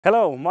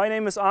Hello, my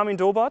name is Armin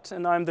Dobert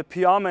and I'm the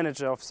PR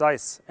manager of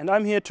Zeiss, and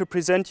I'm here to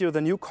present you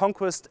the new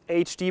Conquest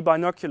HD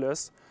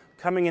binoculars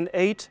coming in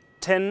 8,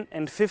 10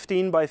 and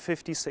 15 by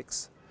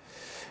 56.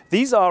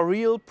 These are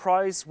real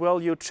price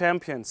value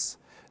champions.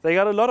 They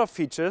got a lot of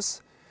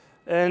features,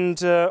 and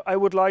I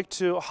would like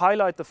to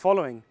highlight the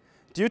following.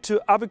 Due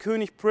to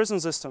Aberkönig prism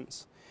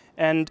systems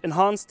and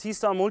enhanced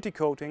T-star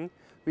multi-coating,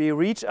 we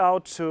reach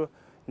out to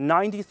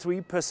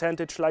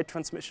 93% light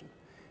transmission.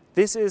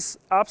 This is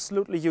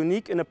absolutely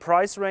unique in a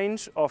price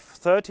range of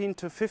 13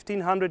 to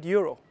 1500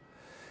 euro.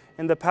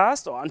 In the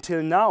past, or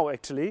until now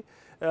actually,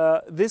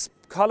 this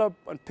color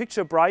and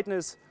picture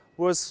brightness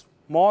was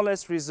more or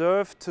less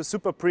reserved to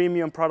super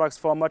premium products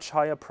for a much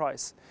higher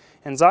price.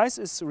 And Zeiss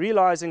is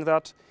realizing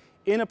that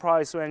in a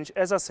price range,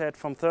 as I said,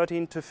 from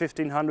 13 to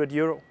 1500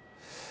 euro.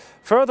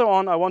 Further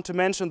on, I want to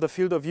mention the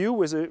field of view,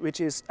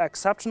 which is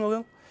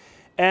exceptional,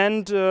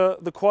 and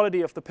the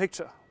quality of the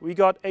picture. We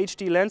got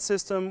HD lens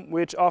system,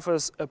 which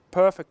offers a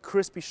perfect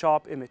crispy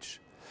sharp image.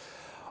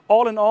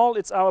 All in all,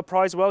 it's our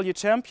price value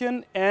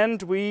champion,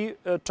 and we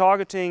are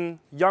targeting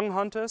young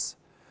hunters,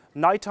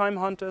 nighttime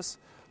hunters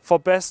for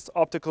best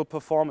optical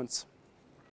performance.